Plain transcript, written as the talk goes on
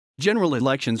General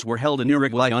elections were held in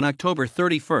Uruguay on October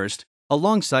 31st,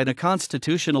 alongside a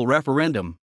constitutional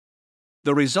referendum.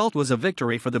 The result was a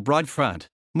victory for the Broad Front,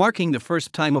 marking the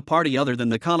first time a party other than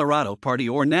the Colorado Party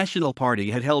or National Party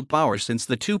had held power since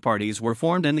the two parties were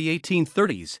formed in the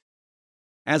 1830s.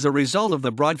 As a result of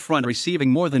the Broad Front receiving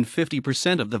more than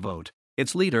 50% of the vote,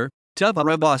 its leader,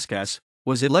 Tabaré Vázquez,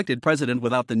 was elected president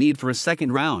without the need for a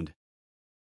second round.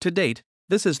 To date,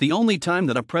 this is the only time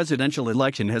that a presidential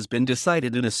election has been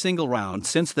decided in a single round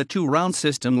since the two-round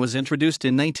system was introduced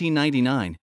in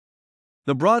 1999.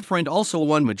 The Broad Front also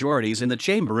won majorities in the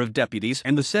Chamber of Deputies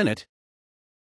and the Senate,